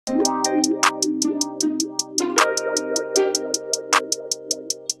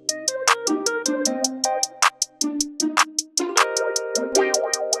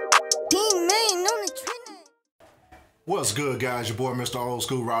What's good, guys? Your boy, Mr. Old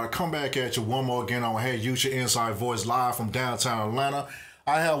School Rider, come back at you one more again on H.U.I.V Inside Voice live from downtown Atlanta.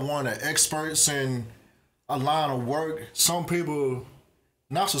 I have one of the experts in a line of work. Some people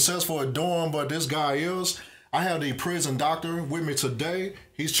not successful at doing, but this guy is. I have the prison doctor with me today.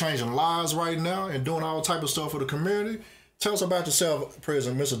 He's changing lives right now and doing all type of stuff for the community. Tell us about yourself,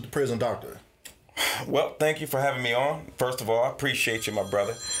 Mr. Prison Doctor. Well, thank you for having me on. First of all, I appreciate you, my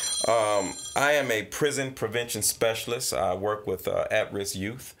brother. I am a prison prevention specialist. I work with at-risk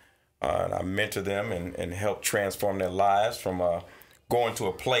youth, and I mentor them and help transform their lives from going to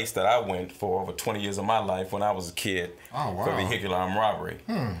a place that I went for over 20 years of my life when I was a kid. Oh, wow. For vehicular armed robbery.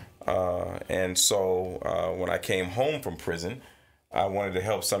 And so when I came home from prison, I wanted to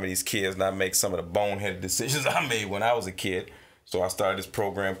help some of these kids not make some of the boneheaded decisions I made when I was a kid. So I started this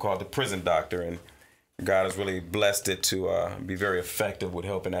program called the Prison Doctor, and God has really blessed it to be very effective with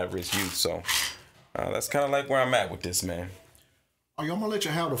helping at-risk youth. So that's kind of like where I'm at with this, man. I'm going to let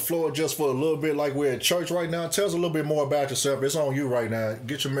you have the floor just for a little bit like we're at church right now. Tell us a little bit more about yourself. It's on you right now.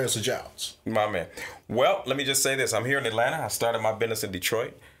 Get your message out. My man. Well, let me just say this. I'm here in Atlanta. I started my business in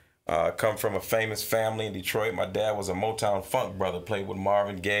Detroit. I come from a famous family in Detroit. My dad was a Motown funk brother, played with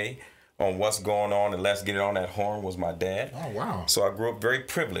Marvin Gaye on What's Going On and Let's Get It On That Horn was my dad. Oh, wow. So I grew up very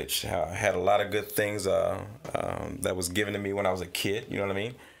privileged. I had a lot of good things that was given to me when I was a kid, you know what I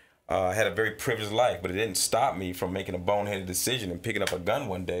mean? I had a very privileged life, but it didn't stop me from making a boneheaded decision and picking up a gun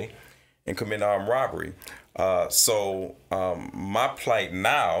one day and committing armed robbery. So my plight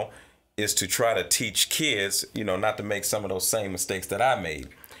now is to try to teach kids, you know, not to make some of those same mistakes that I made,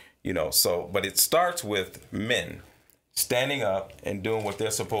 you know. So, but it starts with men standing up and doing what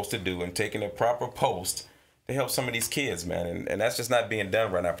they're supposed to do and taking their proper post to help some of these kids, man. And that's just not being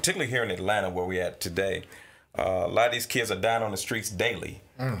done right now, particularly here in Atlanta where we're at today. A lot of these kids are dying on the streets daily.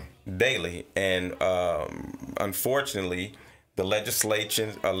 Daily. And unfortunately, the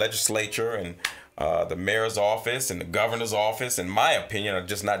legislature and the mayor's office and the governor's office, in my opinion, are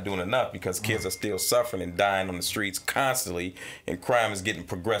just not doing enough because kids are still suffering and dying on the streets constantly, and crime is getting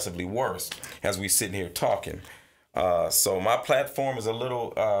progressively worse as we sit here talking. So my platform is a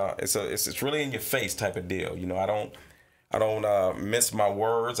little, it's really in your face type of deal. You know, I don't miss my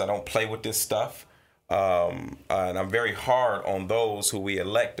words. I don't play with this stuff. And I'm very hard on those who we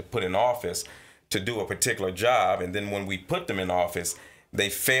elect to put in office to do a particular job. And then when we put them in office, they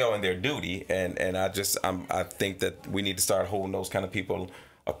fail in their duty. And I think that we need to start holding those kind of people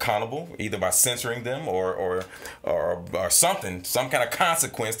accountable, either by censoring them or something, some kind of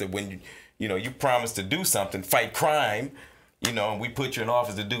consequence that when you know, you promise to do something, fight crime, you know, and we put you in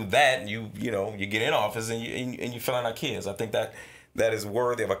office to do that, and you get in office and you fill in our kids. I think that is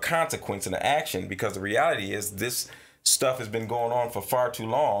worthy of a consequence and an action, because the reality is this stuff has been going on for far too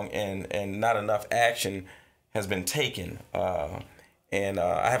long, and not enough action has been taken. And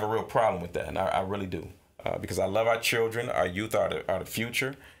I have a real problem with that, and I really do, because I love our children. Our youth are the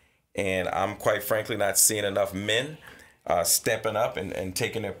future, and I'm quite frankly not seeing enough men stepping up and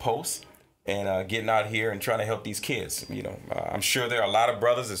taking their posts and getting out here and trying to help these kids. You know, I'm sure there are a lot of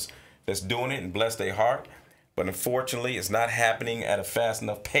brothers that's doing it and bless their heart, but unfortunately it's not happening at a fast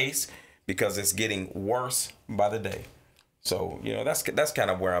enough pace because it's getting worse by the day. So, you know, that's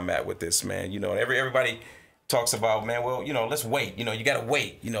kind of where I'm at with this, man. You know, everybody talks about, man, well, you know, let's wait. You know, you got to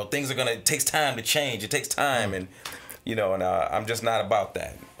wait. You know, it takes time to change. It takes time. And, you know, and I'm just not about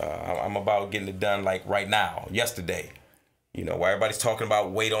that. I'm about getting it done like right now, yesterday. You know, while everybody's talking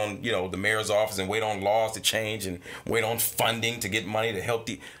about wait on, you know, the mayor's office and wait on laws to change and wait on funding to get money to help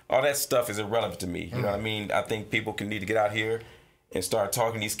all that stuff is irrelevant to me. You know what I mean? I think people need to get out here and start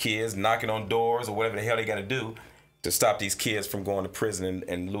talking to these kids, knocking on doors or whatever the hell they got to do to stop these kids from going to prison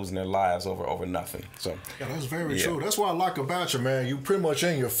and losing their lives over nothing. So yeah, that's very true. That's what I like about you, man. You pretty much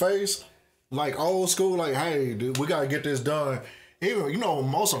in your face, like old school, like, hey, dude, we got to get this done. Even, you know,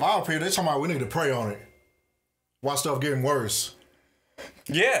 most of our people, they're talking about we need to pray on it. Why stuff getting worse?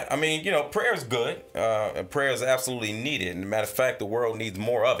 Yeah, I mean, you know, prayer is good. And prayer is absolutely needed. And matter of fact, the world needs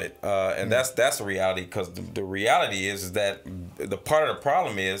more of it. And that's the reality, because the reality is that the part of the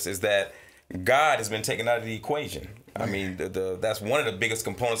problem is that God has been taken out of the equation. I mean, that's one of the biggest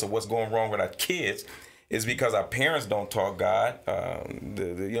components of what's going wrong with our kids, is because our parents don't talk God.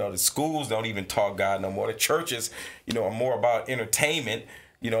 You know, the schools don't even talk God no more. The churches, you know, are more about entertainment.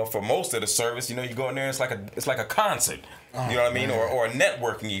 You know, for most of the service, you know, you go in there, it's like a concert, you know what I mean, or a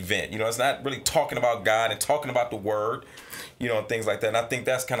networking event. You know, it's not really talking about God and talking about the Word, you know, and things like that. And I think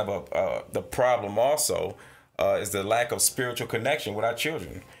that's kind of the problem also, is the lack of spiritual connection with our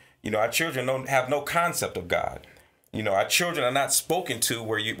children. You know, our children don't have no concept of God. You know, our children are not spoken to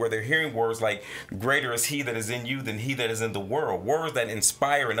where they're hearing words like greater is he that is in you than he that is in the world. Words that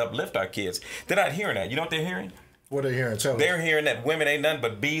inspire and uplift our kids. They're not hearing that. You know what they're hearing? What are they hearing? Tell They're hearing that women ain't nothing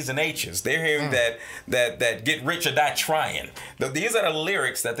but B's and H's. They're hearing that get rich or die trying. These are the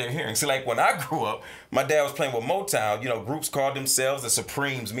lyrics that they're hearing. See, like when I grew up, my dad was playing with Motown. You know, groups called themselves the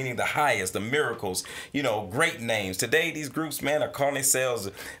Supremes, meaning the highest, the Miracles. You know, great names. Today, these groups, man, are calling themselves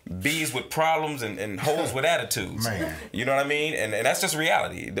B's with problems and hoes with attitudes. Man. You know what I mean? And that's just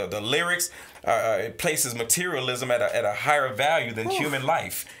reality. The lyrics it places materialism at a higher value than human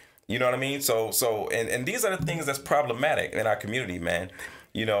life. You know what I mean? So and these are the things that's problematic in our community, man.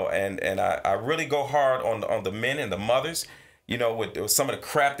 You know, and I really go hard on the men and the mothers, you know, with some of the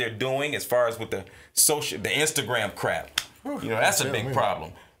crap they're doing as far as with the Instagram crap. You know, that's a big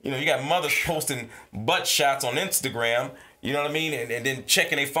problem. You know, you got mothers posting butt shots on Instagram, you know what I mean? And then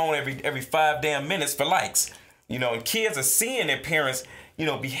checking their phone every 5 damn minutes for likes. You know, and kids are seeing their parents, you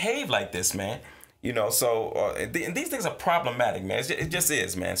know, behave like this, man. You know, so and these things are problematic, man. It just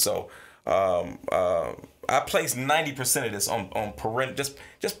is, man. So I place 90% of this on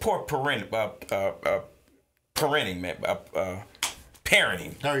just poor parenting, man.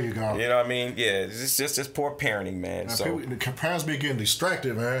 Parenting. There you go. You know what I mean? Yeah, it's just poor parenting, man. Now, so parents be getting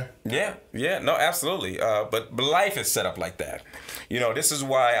distracted, man. Yeah, no, absolutely. But life is set up like that. You know, this is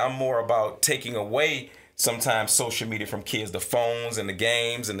why I'm more about taking away sometimes social media from kids, the phones and the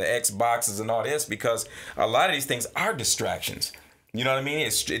games and the Xboxes and all this, because a lot of these things are distractions. You know what I mean?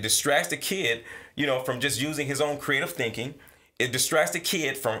 It distracts the kid, you know, from just using his own creative thinking. It distracts the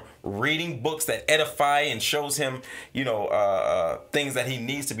kid from reading books that edify and shows him, you know, things that he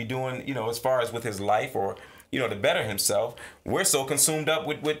needs to be doing, you know, as far as with his life or, you know, to better himself. We're so consumed up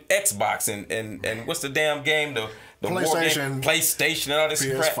with Xbox and what's the damn game? The PlayStation and all this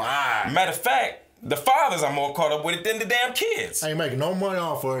PS5. crap. Matter of fact, the fathers are more caught up with it than the damn kids. Ain't making no money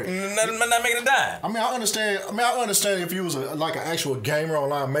off of it. Not making a dime. I mean, I understand if you was like an actual gamer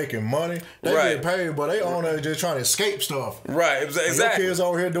online making money, they get paid, but they on there just trying to escape stuff. Right, exactly. Your kids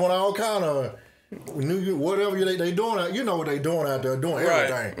over here doing all kind of whatever they doing. You know what they doing out there, doing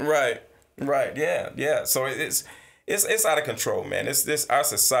everything. Right. Yeah. So it's out of control, man. Our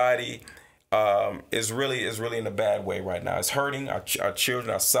society is really in a bad way right now. It's hurting. Our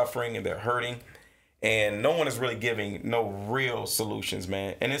children are suffering and they're hurting. And no one is really giving no real solutions,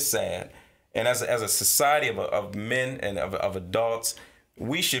 man. And it's sad. And as a society of men and of adults,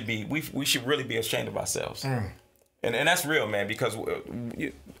 we should really be ashamed of ourselves. And that's real, man, because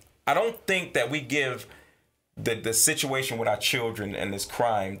I don't think that we give the situation with our children and this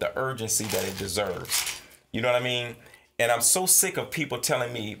crime the urgency that it deserves. You know what I mean? And I'm so sick of people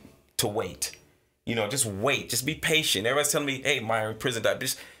telling me to wait. You know, just wait. Just be patient. Everybody's telling me, hey, Myron, prison doctor,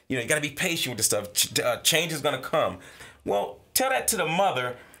 just, you know, you got to be patient with this stuff. Change is going to come. Well, tell that to the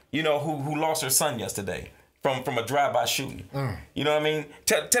mother, you know, who lost her son yesterday from a drive-by shooting. You know what I mean?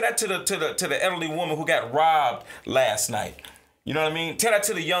 Tell that to the elderly woman who got robbed last night. You know what I mean? Tell that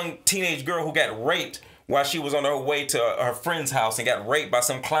to the young teenage girl who got raped while she was on her way to her friend's house and got raped by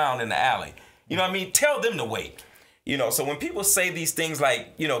some clown in the alley. You know what I mean? Tell them to wait. You know, so when people say these things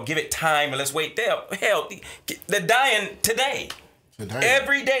like, you know, give it time and let's wait, they're dying today.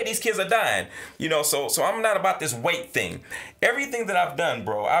 Every day these kids are dying. You know, so I'm not about this wait thing. Everything that I've done,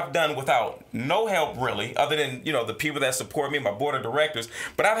 bro, I've done without no help really, other than, you know, the people that support me, my board of directors.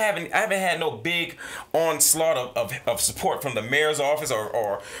 But I haven't had no big onslaught of support from the mayor's office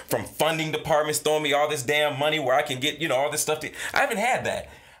or from funding departments throwing me all this damn money where I can get, you know, all this stuff. I haven't had that.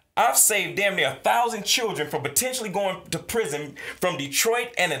 I've saved damn near 1,000 children from potentially going to prison from Detroit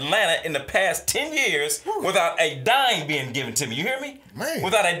and Atlanta in the past 10 years without a dime being given to me. You hear me? Man.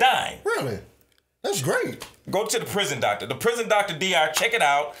 Without a dime. Really? That's great. Go to the prison doctor. The prison doctor, DR, check it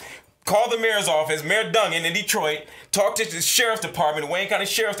out. Call the mayor's office, Mayor Duggan in Detroit. Talk to the sheriff's department, Wayne County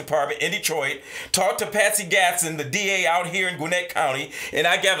Sheriff's Department in Detroit. Talk to Patsy Gatson, the DA out here in Gwinnett County. And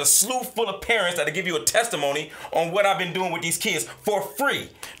I got a slew full of parents that'll give you a testimony on what I've been doing with these kids for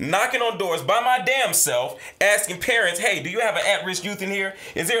free. Knocking on doors by my damn self, asking parents, hey, do you have an at-risk youth in here?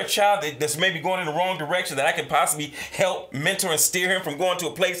 Is there a child that's maybe going in the wrong direction that I can possibly help mentor and steer him from going to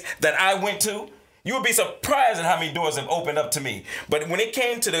a place that I went to? You would be surprised at how many doors have opened up to me. But when it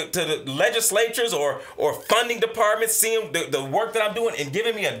came to the legislatures or funding departments, seeing the work that I'm doing and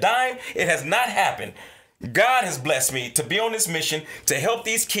giving me a dime, it has not happened. God has blessed me to be on this mission to help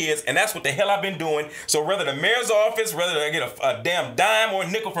these kids, and that's what the hell I've been doing. So whether the mayor's office, whether I get a damn dime or a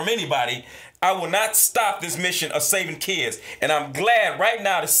nickel from anybody, I will not stop this mission of saving kids. And I'm glad right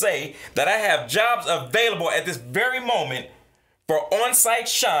now to say that I have jobs available at this very moment for on-site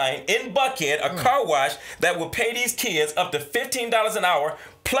shine in Buckhead, a car wash that will pay these kids up to $15 an hour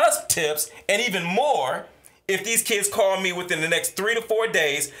plus tips and even more. If these kids call me within the next 3 to 4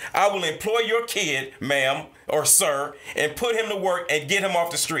 days, I will employ your kid, ma'am or sir, and put him to work and get him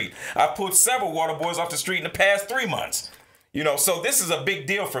off the street. I put several water boys off the street in the past 3 months. You know, so this is a big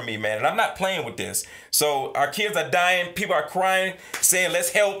deal for me, man, and I'm not playing with this. So our kids are dying, people are crying, saying,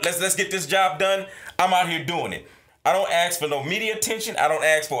 let's help, let's get this job done. I'm out here doing it. I don't ask for no media attention. I don't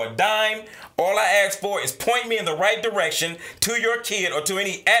ask for a dime. All I ask for is point me in the right direction to your kid or to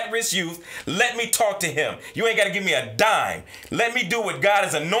any at-risk youth. Let me talk to him. You ain't got to give me a dime. Let me do what God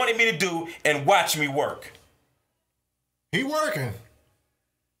has anointed me to do and watch me work. He working.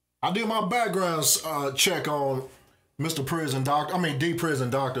 I did my background check on Mr. Prison Doctor. I mean, D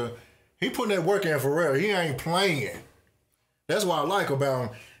Prison Doctor. He putting that work in for real. He ain't playing. That's what I like about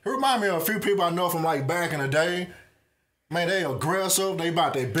him. He remind me of a few people I know from like back in the day. Man, they aggressive. They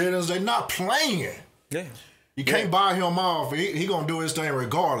about their business. They not playing. Yeah. You can't buy him off. He gonna do his thing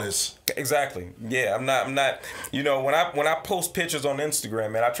regardless. Exactly. Yeah, I'm not. You know, when I post pictures on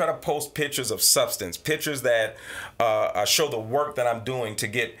Instagram, man, I try to post pictures of substance, pictures that show the work that I'm doing to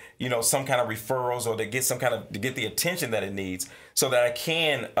get, you know, some kind of referrals or to get the attention that it needs, so that I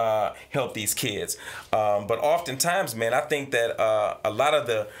can help these kids. But oftentimes, man, I think that a lot of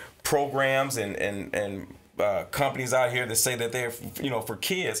the programs and companies out here that say that they're, you know, for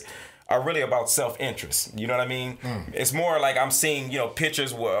kids are really about self-interest. You know what I mean? It's more like I'm seeing, you know,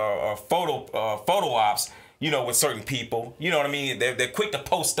 pictures or photo ops, you know, with certain people. You know what I mean? They're quick to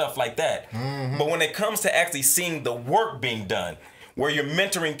post stuff like that. But when it comes to actually seeing the work being done, where you're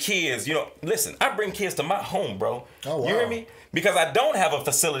mentoring kids, you know, listen, I bring kids to my home, bro. Oh, wow. You hear me? Because I don't have a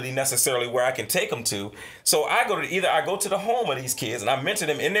facility necessarily where I can take them to. So I go to the home of these kids and I mentor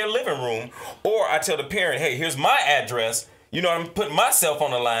them in their living room, or I tell the parent, hey, here's my address. You know, I'm putting myself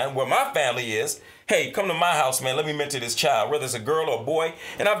on the line where my family is. Hey, come to my house, man. Let me mentor this child, whether it's a girl or a boy.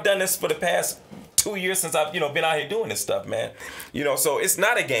 And I've done this for the past 2 years since I've, you know, been out here doing this stuff, man. You know, so it's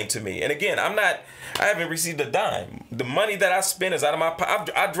not a game to me. And again, I haven't received a dime. The money that I spend is out of my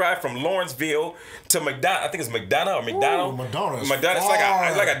pocket. I drive from Lawrenceville to McDonough. I think it's McDonough or McDonald. McDonald's.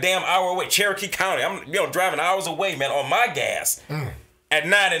 It's like a damn hour away. Cherokee County. I'm, you know, driving hours away, man, on my gas. At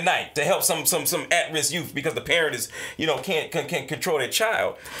 9 at night to help some at-risk youth because the parent is, you know, can't control their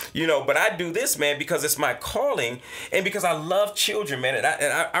child, you know. But I do this, man, because it's my calling and because I love children, man. And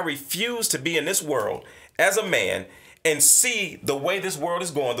I refuse to be in this world as a man and see the way this world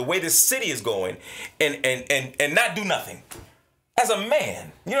is going, the way this city is going, and not do nothing as a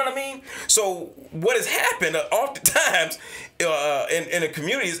man. You know what I mean? So what has happened oftentimes in the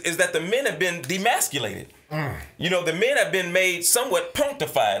communities is that the men have been demasculated. You know, the men have been made somewhat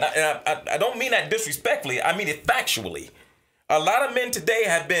punctified. And I don't mean that disrespectfully. I mean it factually. A lot of men today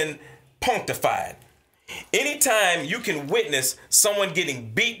have been punctified. Anytime you can witness someone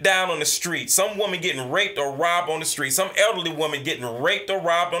getting beat down on the street, some woman getting raped or robbed on the street, some elderly woman getting raped or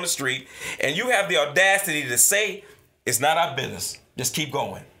robbed on the street, and you have the audacity to say, it's not our business, just keep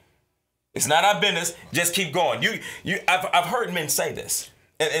going. It's not our business, just keep going. I've heard men say this.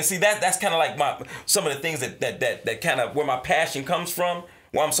 And see, that's kind of like some of the things that kind of where my passion comes from,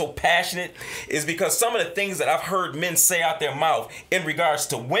 why I'm so passionate, is because some of the things that I've heard men say out their mouth in regards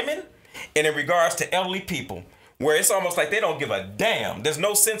to women and in regards to elderly people, where it's almost like they don't give a damn. There's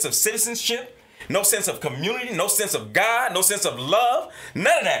no sense of citizenship, no sense of community, no sense of God, no sense of love,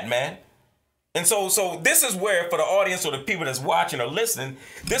 none of that, man. And so this is where, for the audience or the people that's watching or listening,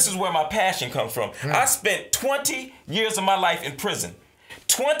 this is where my passion comes from. I spent 20 years of my life in prison.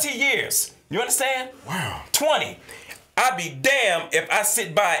 20 years. You understand? Wow. 20. I'd be damned if I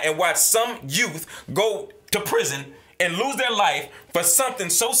sit by and watch some youth go to prison and lose their life for something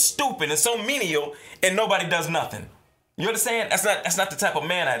so stupid and so menial and nobody does nothing. You understand? That's not the type of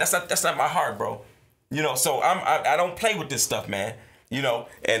man I am. That's not my heart, bro. You know, so I don't play with this stuff, man. You know,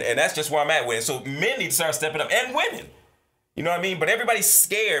 and that's just where I'm at with it. So men need to start stepping up, and women. You know what I mean? But everybody's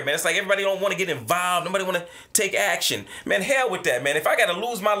scared, man. It's like everybody don't want to get involved. Nobody want to take action. Man, hell with that, man. If I got to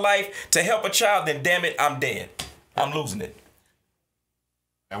lose my life to help a child, then damn it, I'm dead. I'm losing it.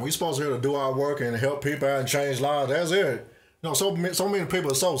 And we supposed to do our work and help people out and change lives. That's it. You know, so many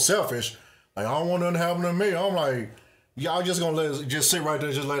people are so selfish. Like, I don't want nothing to happen to me. I'm like, y'all just going to just sit right there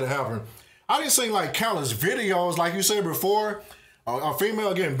and just let it happen. I didn't see like countless videos, like you said before, a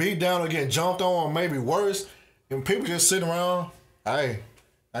female getting beat down or getting jumped on or maybe worse. And people just sitting around, hey,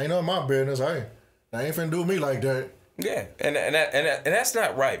 ain't none of my business. Hey, they ain't finna do me like that. Yeah, and that's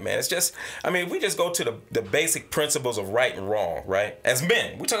not right, man. It's just, I mean, if we just go to the basic principles of right and wrong, right? As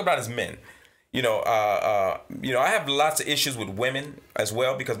men, we talk about as men. I have lots of issues with women as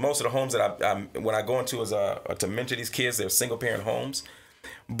well, because most of the homes that when I go into is to mentor these kids, they're single parent homes.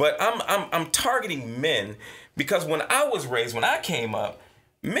 But I'm targeting men because when I was raised, when I came up,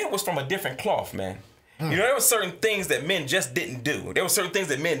 men was from a different cloth, man. There were certain things that men just didn't do. There were certain things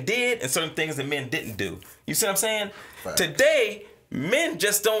that men did and certain things that men didn't do. You see what I'm saying? Right. Today, men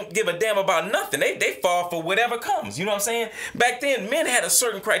just don't give a damn about nothing. They fall for whatever comes. You know what I'm saying? Back then, men had a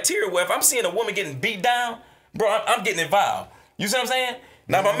certain criteria where if I'm seeing a woman getting beat down, bro, I'm getting involved. You see what I'm saying?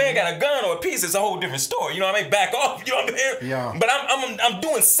 Now, if my man got a gun or a piece, it's a whole different story. You know what I mean? Back off. You know what I mean? Yeah. But I'm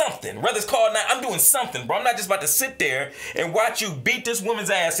doing something. Whether it's called not, I'm doing something, bro. I'm not just about to sit there and watch you beat this woman's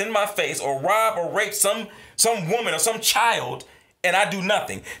ass in my face or rob or rape some woman or some child and I do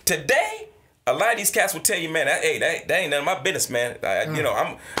nothing. Today, a lot of these cats will tell you, man, that ain't none of my business, man. I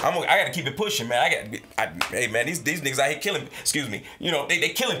got to keep it pushing, man. Hey, man, these niggas out here killing. Excuse me. They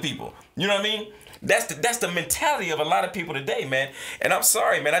killing people. You know what I mean? That's the mentality of a lot of people today, man. And I'm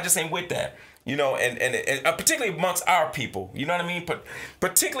sorry, man. I just ain't with that. And particularly amongst our people. You know what I mean? But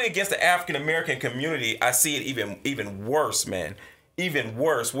particularly against the African American community, I see it even worse, man. Even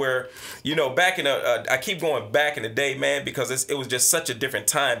worse, where back in I keep going back in the day, man, because it was just such a different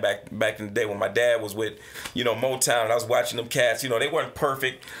time back in the day when my dad was with Motown and I was watching them cats. They weren't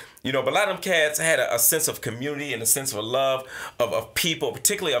perfect, but a lot of them cats had a sense of community and a sense of a love of people,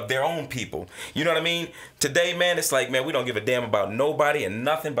 particularly of their own people. You know what I mean? Today, man, it's like, man, we don't give a damn about nobody and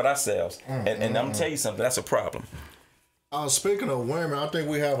nothing but ourselves. And I'm gonna tell you something, that's a problem. Speaking of women, I think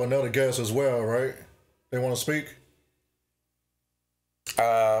we have another guest as well, right? They want to speak?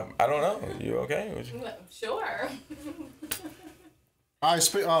 I don't know. You okay? Sure. All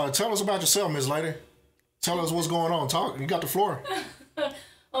right, tell us about yourself, Ms. Lady. Tell us what's going on. Talk. You got the floor.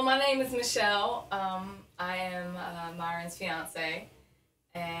 Well, my name is Michelle. I am Myron's fiance,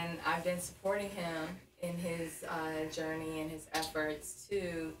 and I've been supporting him in his journey and his efforts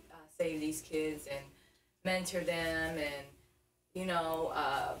to save these kids and mentor them. And,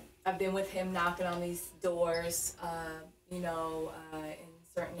 I've been with him knocking on these doors, in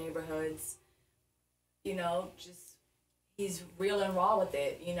certain neighborhoods, just he's real and raw with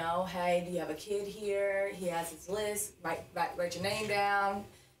it, hey, do you have a kid here? He has his list, write your name down,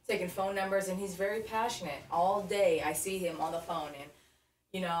 taking phone numbers, and he's very passionate. All day I see him on the phone,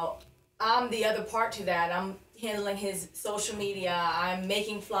 and, I'm the other part to that. I'm handling his social media, I'm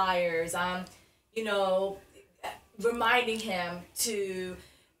making flyers, I'm, reminding him to,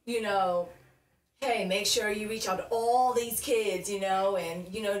 hey, make sure you reach out to all these kids,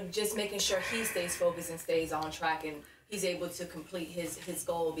 and, just making sure he stays focused and stays on track and he's able to complete his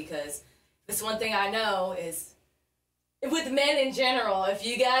goal, because this one thing I know is with men in general, if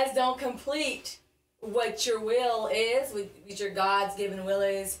you guys don't complete what your will is, what your God's given will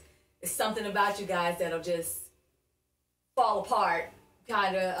is something about you guys that'll just fall apart,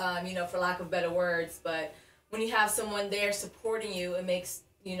 kind of, for lack of better words. But when you have someone there supporting you, it makes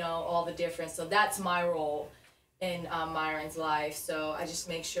all the difference. So that's my role in Myron's life. So I just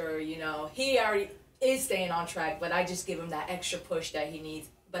make sure, he already is staying on track, but I just give him that extra push that he needs.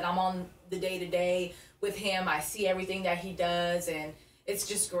 But I'm on the day-to-day with him. I see everything that he does, and it's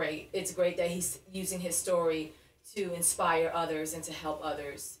just great. It's great that he's using his story to inspire others and to help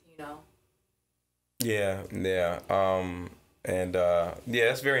others, Yeah.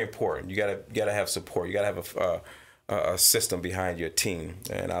 That's very important. You gotta have support. You gotta have a system behind your team,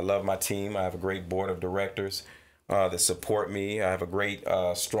 and I love my team. I have a great board of directors that support me. I have a great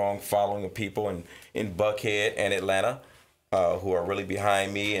strong following of people in Buckhead and Atlanta who are really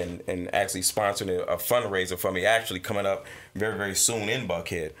behind me and actually sponsoring a fundraiser for me, actually coming up very, very soon in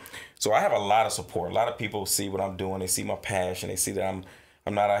Buckhead. So I have a lot of support. A lot of people see what I'm doing. They see my passion. They see that I'm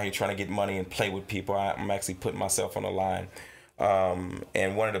not out here trying to get money and play with people. I'm actually putting myself on the line.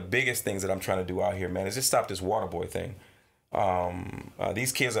 And one of the biggest things that I'm trying to do out here, man, is just stop this water boy thing.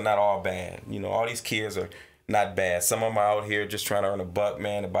 These kids are not all bad. All these kids are not bad. Some of them are out here just trying to earn a buck,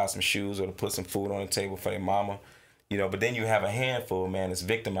 man, to buy some shoes or to put some food on the table for their mama. But then you have a handful, man, that's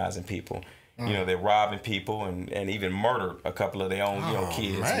victimizing people. They're robbing people and even murdered a couple of their own,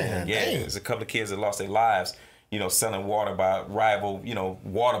 kids. Man. Yeah, there's a couple of kids that lost their lives, selling water by rival,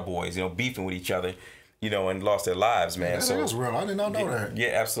 waterboyz, beefing with each other. And lost their lives, man. That is real. I did not know that. Yeah,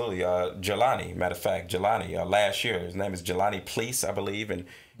 absolutely. Jelani, matter of fact, last year, his name is Jelani Police, I believe, and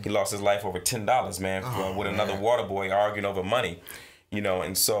he lost his life over $10, man, with another water boy arguing over money.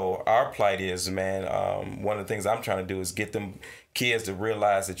 And so our plight is, man, one of the things I'm trying to do is get them kids to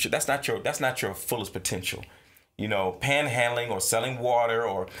realize that that's not your fullest potential. Panhandling or selling water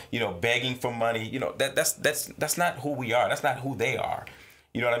or, begging for money, that's not who we are. That's not who they are.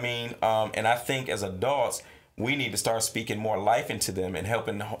 You know what I mean? And I think as adults, we need to start speaking more life into them and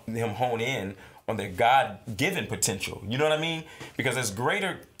helping them hone in on their God-given potential. You know what I mean? Because there's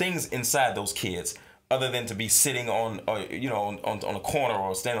greater things inside those kids other than to be sitting on a corner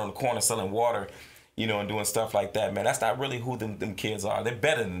or standing on the corner selling water, and doing stuff like that, man. That's not really who them kids are. They're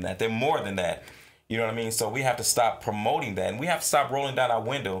better than that. They're more than that. You know what I mean? So we have to stop promoting that, and we have to stop rolling down our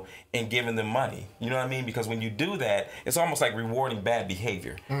window and giving them money. You know what I mean? Because when you do that, it's almost like rewarding bad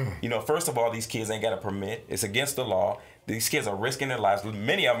behavior. First of all, these kids ain't got a permit. It's against the law. These kids are risking their lives.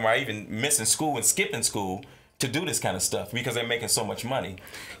 Many of them are even missing school and skipping school to do this kind of stuff because they're making so much money.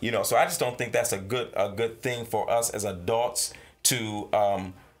 So I just don't think that's a good thing for us as adults to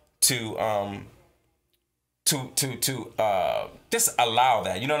just allow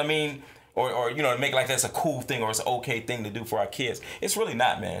that. You know what I mean? Or make like that's a cool thing or it's an okay thing to do for our kids. It's really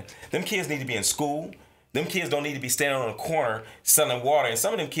not, man. Them kids need to be in school. Them kids don't need to be standing on a corner selling water. And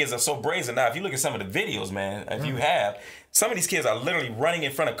some of them kids are so brazen now. If you look at some of the videos, man, if you have, some of these kids are literally running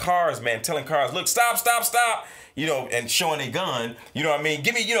in front of cars, man, telling cars, look, stop, stop, stop, and showing their gun. You know what I mean?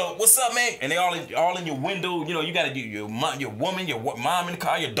 Give me, what's up, man? And they all in your window. You got to do your woman, your mom in the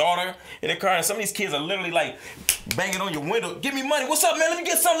car, your daughter in the car. And some of these kids are literally like banging on your window. Give me money. What's up, man? Let me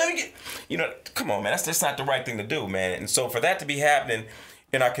get something. Let me get, come on, man. That's just not the right thing to do, man. And so for that to be happening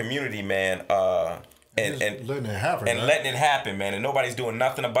in our community, man, and letting it happen, man, and nobody's doing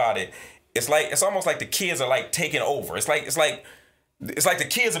nothing about it. It's almost like the kids are like taking over. It's like the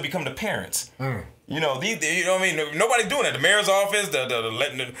kids have become the parents. You know what I mean? Nobody's doing it. The mayor's office,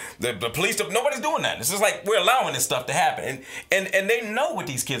 the police, nobody's doing that. It's just like we're allowing this stuff to happen, and they know what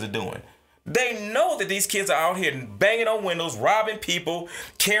these kids are doing. They know that these kids are out here banging on windows, robbing people,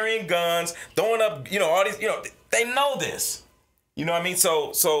 carrying guns, throwing up, all these, they know this. You know what I mean?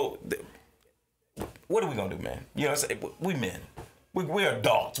 So what are we gonna do, man? We men. We're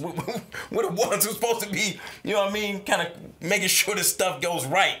adults. We're the ones who's supposed to be, kind of making sure this stuff goes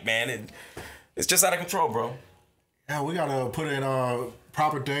right, man. And it's just out of control, bro. Yeah, we gotta put in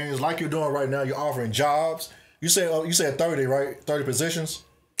proper things like you're doing right now. You're offering jobs. You said 30, right? 30 positions.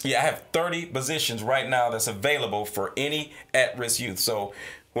 Yeah, I have 30 positions right now that's available for any at-risk youth. So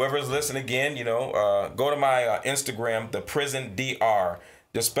whoever is listening again, go to my Instagram, the Prison DR.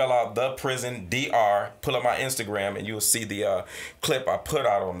 Just spell out the Prison DR, pull up my Instagram, and you'll see the clip I put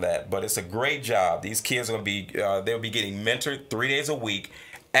out on that. But it's a great job. These kids are gonna be they'll be getting mentored 3 days a week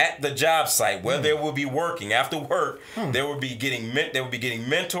at the job site where they will be working after work. They will be getting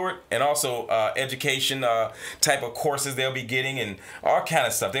mentored, and also education type of courses they'll be getting, and all kind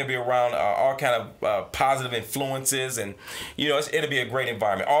of stuff. They'll be around all kind of positive influences, and it'll be a great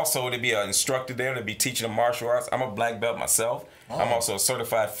environment. Also, it'll be an instructor there to be teaching them martial arts. I'm a black belt myself. I'm also a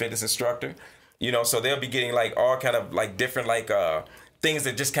certified fitness instructor. So they'll be getting like all kind of like different like things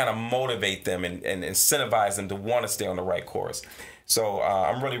that just kind of motivate them and incentivize them to want to stay on the right course. So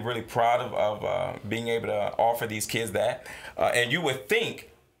I'm really, really proud of being able to offer these kids that. And you would think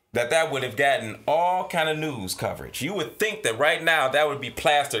that would have gotten all kind of news coverage. You would think that right now that would be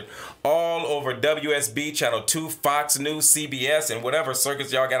plastered all over WSB, Channel 2, Fox News, CBS, and whatever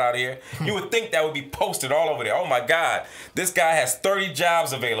circuits y'all got out here. You would think that would be posted all over there. Oh my God, this guy has 30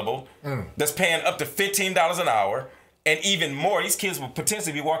 jobs available that's paying up to $15 an hour and even more. These kids would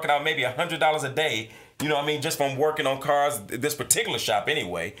potentially be walking out maybe $100 a day, just from working on cars, this particular shop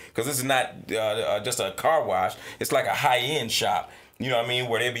anyway, because this is not just a car wash. It's like a high-end shop.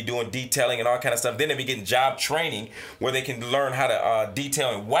 Where they'll be doing detailing and all kind of stuff. Then they'll be getting job training where they can learn how to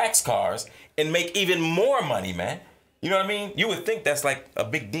detail and wax cars and make even more money, man. You know what I mean? You would think that's like a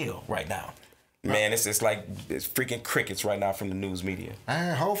big deal right now. Man, it's freaking crickets right now from the news media.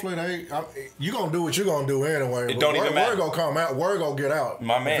 And hopefully you gonna do what you gonna do anyway. It don't even matter. Word gonna come out. Word gonna get out.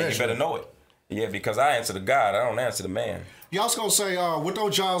 My man, eventually. You better know it. Yeah, because I answer to God. I don't answer to man. You also gonna say with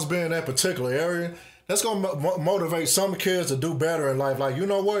those jobs being in that particular area, that's going to motivate some kids to do better in life. Like, you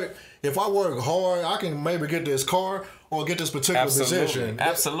know what? If I work hard, I can maybe get this car or get this particular position.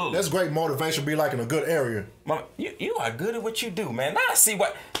 Absolutely. That's great motivation, be like in a good area. Mama, you are good at what you do, man. Now I see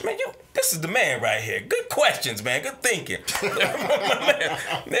what, man, this is the man right here. Good questions, man. Good thinking.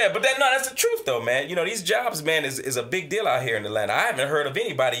 Yeah, but that's the truth, though, man. These jobs, man, is a big deal out here in Atlanta. I haven't heard of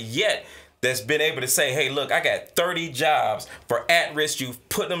anybody yet that's been able to say, hey, look, I got 30 jobs for at-risk youth,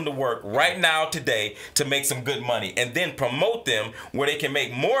 put them to work right now today to make some good money, and then promote them where they can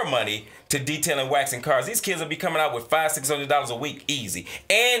make more money to detail and waxing cars. These kids will be coming out with $500-$600 a week easy,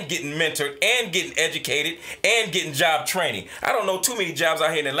 and getting mentored, and getting educated, and getting job training. I don't know too many jobs out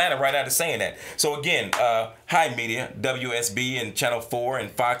here in Atlanta right now that's saying that. So again, hi media, WSB and Channel 4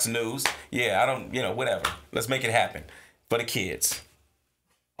 and Fox News. Yeah, I don't, whatever. Let's make it happen for the kids.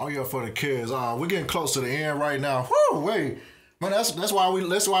 Oh yeah, for the kids. We're getting close to the end right now. Whoo, wait, man, that's why we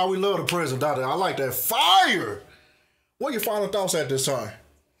love the prison doctor. I like that fire. What are your final thoughts at this time?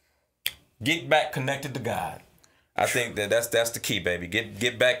 Get back connected to God. I think that's the key, baby.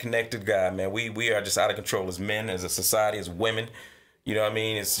 Get back connected to God, man. We are just out of control as men, as a society, as women. You know what I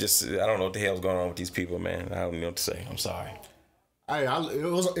mean? It's just, I don't know what the hell's going on with these people, man. I don't know what to say. I'm sorry. Hey,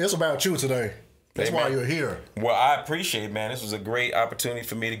 it's about you today. That's why you're here. Well, I appreciate it, man. This was a great opportunity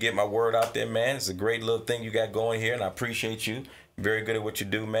for me to get my word out there, man. It's a great little thing you got going here, and I appreciate you. Very good at what you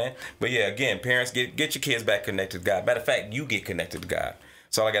do, man. But yeah, again, parents, get your kids back connected to God. Matter of fact, you get connected to God.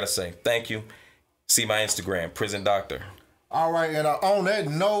 That's all I got to say. Thank you. See my Instagram, Prison Doctor. All right, and on that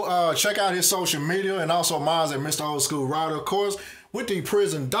note, check out his social media and also mine at misteroldskoolryder. Of course, with the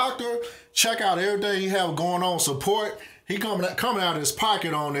Prison Doctor, check out everything he have going on. Support. He coming out of his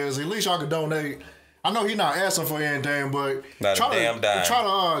pocket on this. At least y'all can donate. I know he's not asking for anything, but try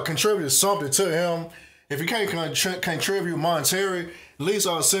to contribute something to him. If you can't contribute monetary, at least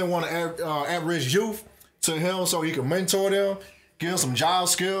send one at-risk youth to him so he can mentor them, give them some job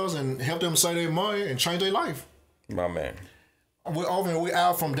skills, and help them save their money and change their life. My man. We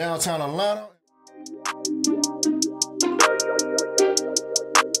out from downtown Atlanta.